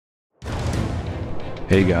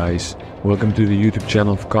Hey guys, welcome to the YouTube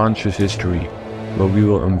channel of Conscious History, where we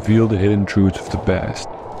will unveil the hidden truths of the past.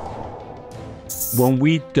 When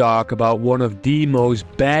we talk about one of the most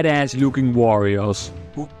badass looking warriors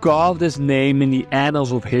who carved his name in the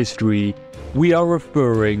annals of history, we are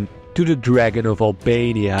referring to the Dragon of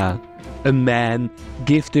Albania. A man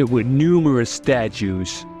gifted with numerous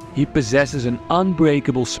statues, he possesses an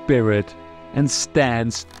unbreakable spirit and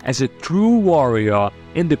stands as a true warrior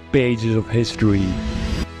in the pages of history.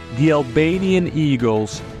 The Albanian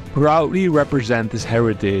eagles proudly represent his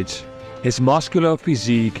heritage. His muscular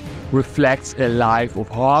physique reflects a life of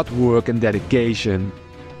hard work and dedication.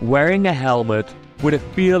 Wearing a helmet with a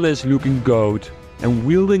fearless looking goat and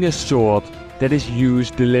wielding a sword that is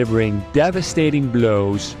used delivering devastating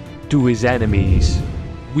blows to his enemies.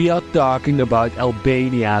 We are talking about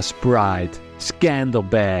Albania's pride,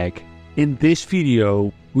 Skanderbeg. In this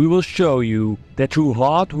video, we will show you that through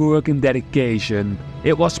hard work and dedication,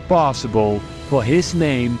 it was possible for his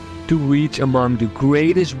name to reach among the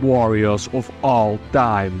greatest warriors of all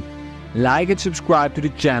time. Like and subscribe to the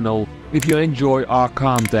channel if you enjoy our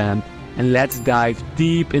content, and let's dive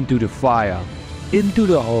deep into the fire, into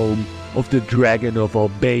the home of the Dragon of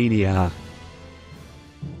Albania.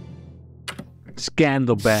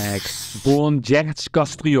 Skanderbeg, born Gjergj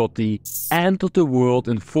Kastrioti, entered the world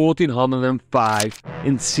in 1405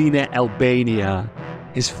 in Sinë Albania.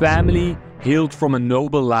 His family hailed from a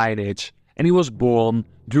noble lineage, and he was born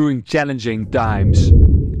during challenging times.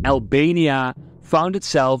 Albania found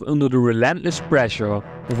itself under the relentless pressure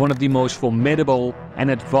of one of the most formidable and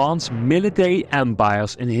advanced military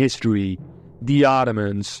empires in history, the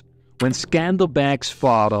Ottomans. When Skanderbeg's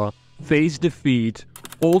father faced defeat,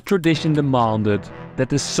 all tradition demanded that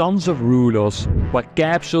the sons of rulers were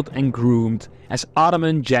captured and groomed as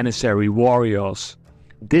Ottoman Janissary warriors.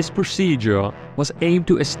 This procedure was aimed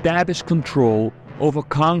to establish control over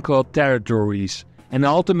conquered territories and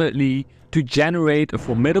ultimately to generate a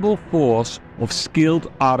formidable force of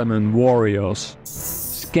skilled Ottoman warriors.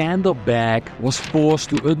 Skanderbeg was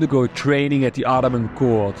forced to undergo training at the Ottoman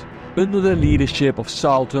court under the leadership of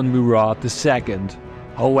Sultan Murad II.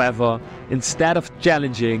 However, instead of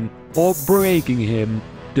challenging or breaking him,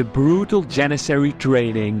 the brutal Janissary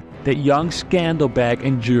training that young Skanderbeg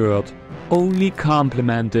endured only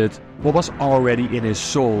complemented what was already in his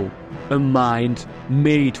soul, a mind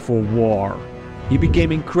made for war. He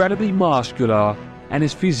became incredibly muscular, and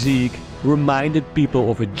his physique reminded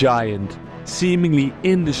people of a giant, seemingly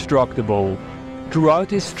indestructible.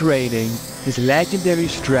 Throughout his training, his legendary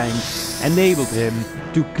strength enabled him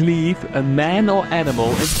to cleave a man or animal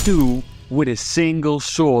in two with a single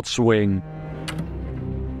sword swing.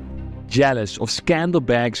 Jealous of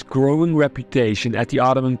Skanderbeg's growing reputation at the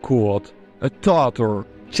Ottoman court, a Tatar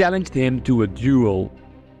challenged him to a duel.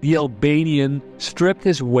 The Albanian stripped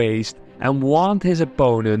his waist and warned his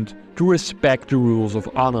opponent to respect the rules of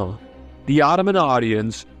honor. The Ottoman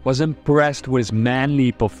audience was impressed with his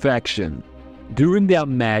manly perfection. During their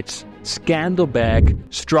match, Skanderbeg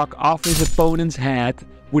struck off his opponent's head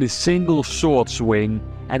with a single sword swing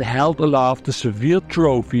and held aloft the severe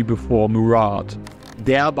trophy before Murad,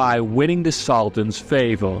 thereby winning the Sultan's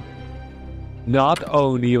favor. Not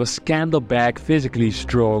only was Skanderbeg physically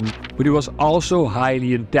strong, but he was also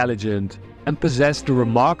highly intelligent and possessed a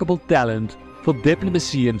remarkable talent for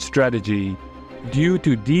diplomacy and strategy. Due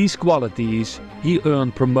to these qualities, he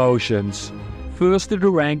earned promotions, first to the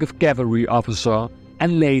rank of cavalry officer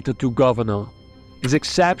and later to governor. His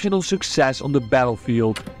exceptional success on the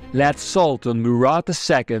battlefield led Sultan Murad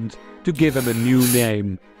II to give him a new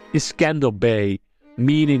name, Skanderbeg,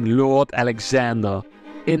 meaning Lord Alexander.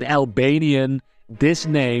 In Albanian, this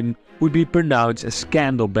name would be pronounced as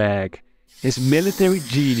Skanderbeg. His military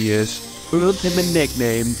genius earned him a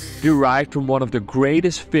nickname derived from one of the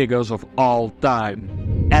greatest figures of all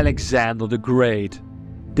time, Alexander the Great.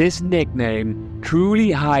 This nickname truly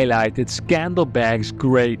highlighted Skanderbeg's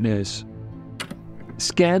greatness.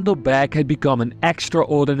 Skanderbeg had become an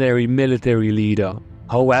extraordinary military leader.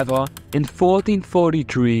 However, in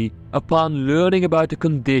 1443, upon learning about the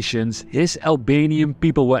conditions his Albanian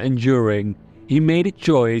people were enduring, he made a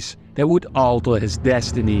choice that would alter his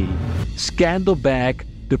destiny. Skanderbeg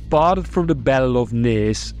departed from the Battle of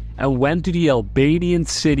Nis and went to the Albanian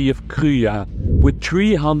city of Kryja with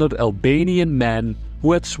 300 Albanian men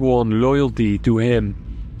who had sworn loyalty to him,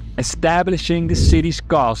 establishing the city's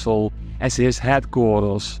castle as his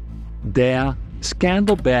headquarters. There,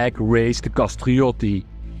 Skanderbeg raised the Kastrioti,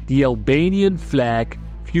 the Albanian flag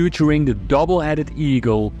featuring the double-headed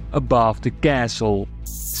eagle above the castle,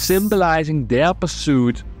 symbolizing their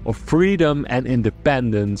pursuit of freedom and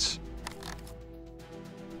independence.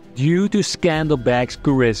 Due to Skanderbeg's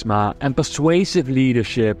charisma and persuasive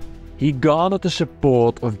leadership, he garnered the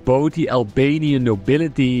support of both the Albanian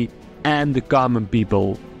nobility and the common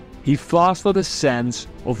people. He fostered a sense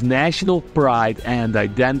of national pride and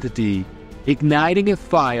identity, igniting a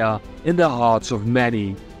fire in the hearts of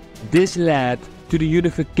many. This led to the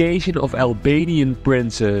unification of Albanian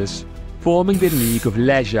princes, forming the League of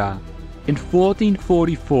Legia. In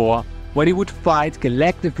 1444, when he would fight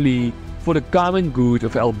collectively for the common good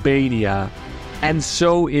of Albania. And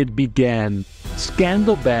so it began.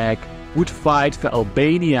 Skanderbeg would fight for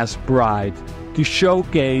Albania's pride, to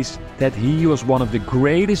showcase that he was one of the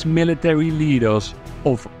greatest military leaders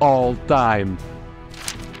of all time.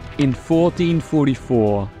 In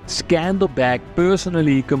 1444, Skanderbeg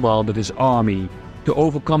personally commanded his army. To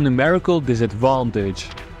overcome numerical disadvantage,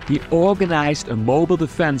 he organized a mobile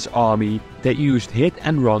defense army that used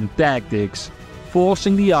hit-and-run tactics,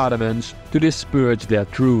 forcing the Ottomans to disperse their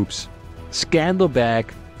troops.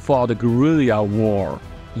 Skanderbeg fought a guerrilla war,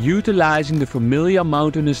 utilizing the familiar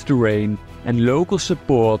mountainous terrain and local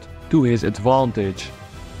support to his advantage.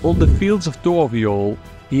 On the fields of Torviol,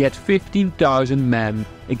 he had 15,000 men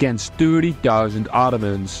against 30,000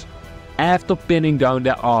 Ottomans. After pinning down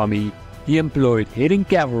their army, he employed hidden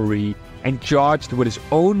cavalry and charged with his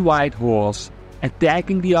own white horse,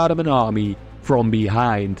 attacking the Ottoman army from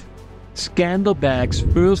behind. Skanderbeg's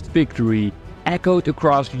first victory echoed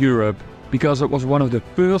across Europe because it was one of the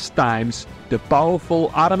first times the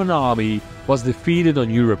powerful Ottoman army was defeated on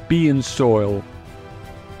European soil.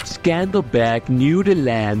 Skanderbeg knew the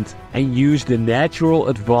land and used the natural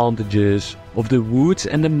advantages of the woods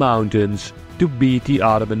and the mountains to beat the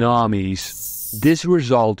Ottoman armies. This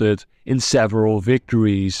resulted in several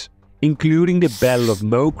victories, including the Battle of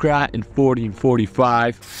Mokra in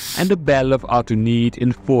 1445 and the Battle of Atunit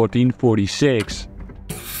in 1446.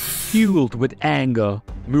 Fueled with anger,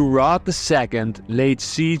 Murad II laid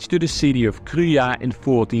siege to the city of Krya in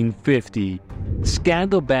 1450.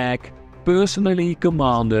 Skanderbeg personally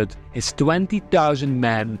commanded his 20,000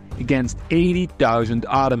 men against 80,000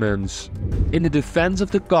 Ottomans. In the defense of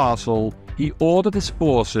the castle, he ordered his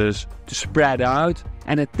forces to spread out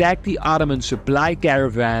and attack the Ottoman supply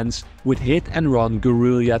caravans with hit-and-run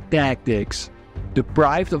guerrilla tactics.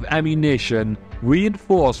 Deprived of ammunition,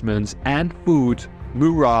 reinforcements and food,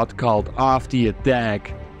 Murad called off the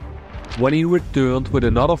attack. When he returned with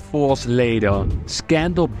another force later,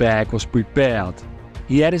 Skanderbeg was prepared.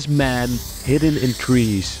 He had his men hidden in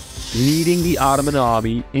trees, leading the Ottoman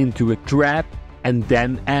army into a trap and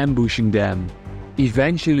then ambushing them,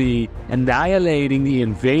 eventually annihilating the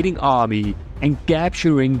invading army and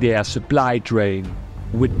capturing their supply train.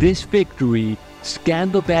 With this victory,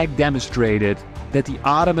 Skanderbeg demonstrated that the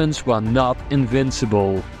Ottomans were not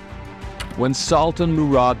invincible. When Sultan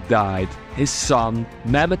Murad died, his son,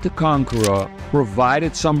 Mehmed the Conqueror,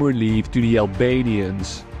 provided some relief to the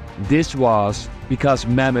Albanians. This was because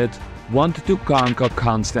Mehmed wanted to conquer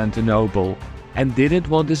Constantinople and didn't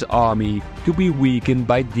want his army to be weakened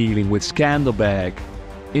by dealing with Skanderbeg.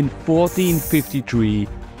 In 1453,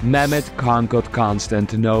 Mehmed conquered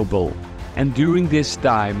Constantinople, and during this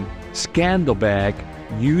time, Skanderbeg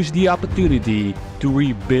used the opportunity to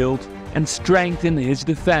rebuild and strengthen his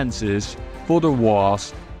defenses for the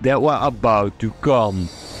wars that were about to come.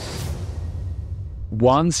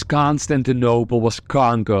 Once Constantinople was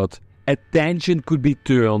conquered, attention could be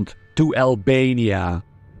turned to Albania.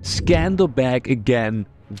 Skanderbeg again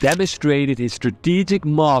demonstrated his strategic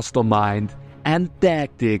mastermind and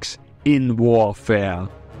tactics in warfare,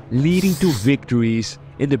 leading to victories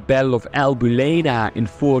in the Battle of Albulena in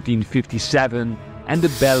 1457 and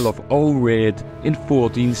the Battle of Ohrid in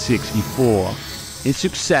 1464. His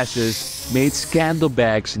successes made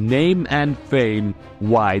Skanderbeg's name and fame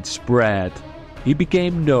widespread. He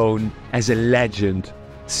became known as a legend,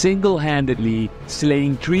 single-handedly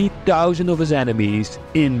slaying 3,000 of his enemies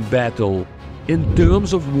in battle. In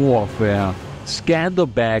terms of warfare,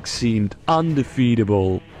 Skanderbeg seemed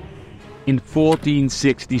undefeatable. In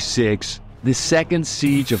 1466, the second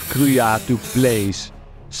siege of Krya took place.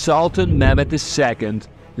 Sultan Mehmed II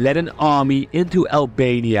led an army into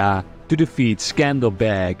Albania to defeat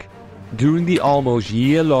Skanderbeg. During the almost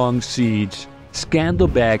year-long siege,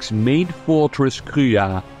 Skanderbeg's main fortress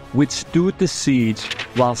Krya withstood the siege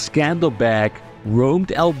while Skanderbeg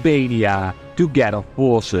roamed Albania to gather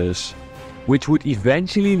forces, which would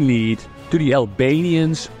eventually lead to the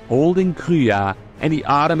Albanians holding Krya and the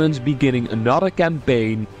Ottomans beginning another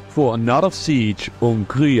campaign for another siege on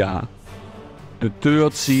Krya. The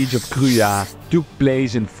third siege of Krya took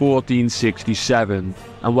place in 1467,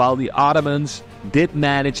 and while the Ottomans did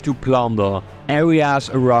manage to plunder areas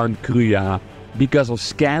around Krya, because of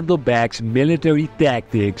Skanderbeg's military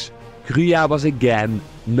tactics, Gjergj was again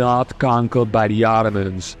not conquered by the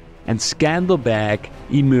Ottomans, and Skanderbeg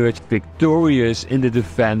emerged victorious in the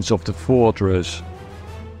defense of the fortress.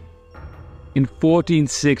 In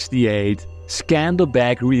 1468,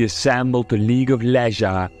 Skanderbeg reassembled the League of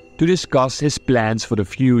Leisure to discuss his plans for the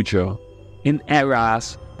future. In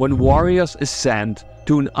eras when warriors ascend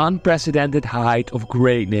to an unprecedented height of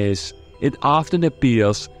greatness, it often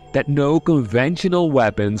appears that no conventional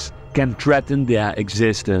weapons can threaten their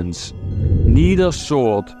existence. Neither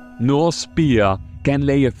sword nor spear can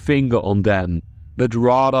lay a finger on them, but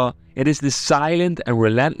rather it is the silent and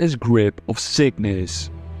relentless grip of sickness.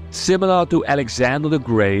 Similar to Alexander the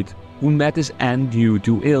Great, who met his end due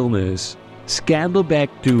to illness, Skanderbeg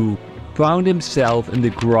too found himself in the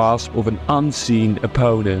grasp of an unseen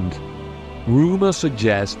opponent. Rumors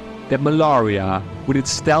suggest that malaria, with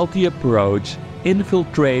its stealthy approach,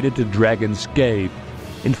 infiltrated the dragon's cave.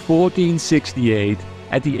 In 1468,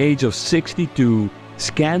 at the age of 62,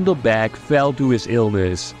 Skanderbeg fell to his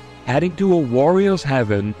illness, heading to a warrior's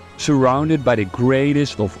heaven surrounded by the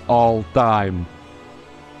greatest of all time.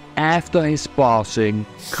 After his passing,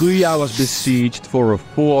 Gjergj was besieged for a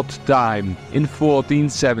fourth time in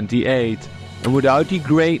 1478, and without the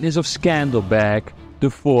greatness of Skanderbeg, the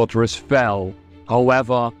fortress fell.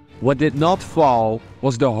 However, what did not fall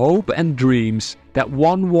was the hope and dreams that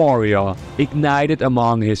one warrior ignited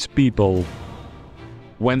among his people.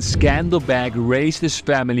 When Skanderbeg raised his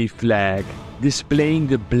family flag, displaying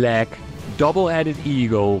the black, double-headed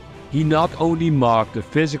eagle, he not only marked a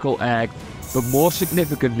physical act, but more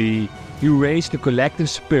significantly, he raised the collective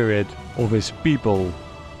spirit of his people.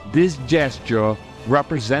 This gesture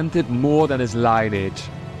represented more than his lineage.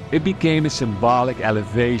 It became a symbolic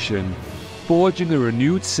elevation, forging a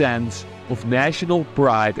renewed sense of national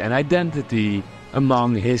pride and identity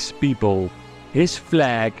among his people. His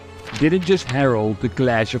flag didn't just herald the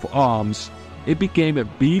clash of arms, it became a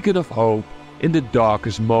beacon of hope in the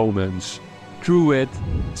darkest moments. Through it,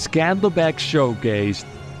 Skanderbeg showcased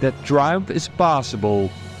that triumph is possible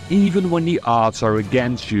even when the odds are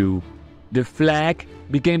against you. The flag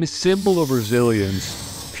became a symbol of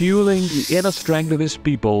resilience, fueling the inner strength of his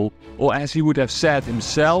people, or as he would have said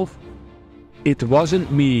himself, "It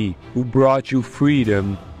wasn't me who brought you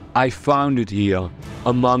freedom, I found it here,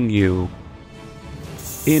 among you."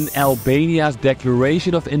 In Albania's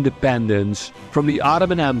Declaration of Independence from the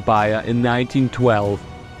Ottoman Empire in 1912,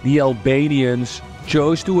 the Albanians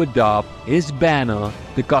chose to adopt his banner,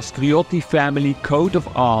 the Kastrioti family coat of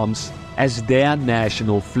arms, as their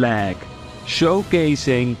national flag,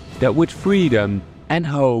 showcasing that with freedom and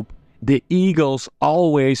hope, the eagles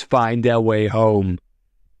always find their way home.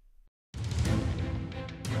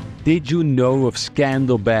 Did you know of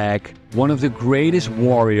Skanderbeg, one of the greatest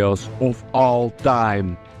warriors of all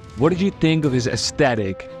time? What did you think of his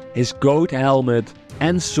aesthetic, his goat helmet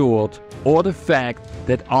and sword, or the fact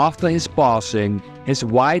that after his passing, his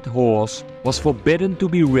white horse was forbidden to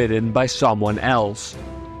be ridden by someone else?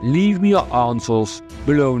 Leave me your answers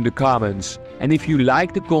below in the comments, and if you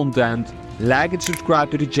like the content, like and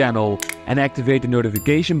subscribe to the channel and activate the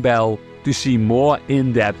notification bell to see more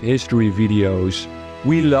in-depth history videos.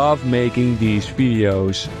 We love making these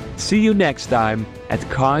videos. See you next time at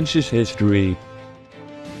Conscious History.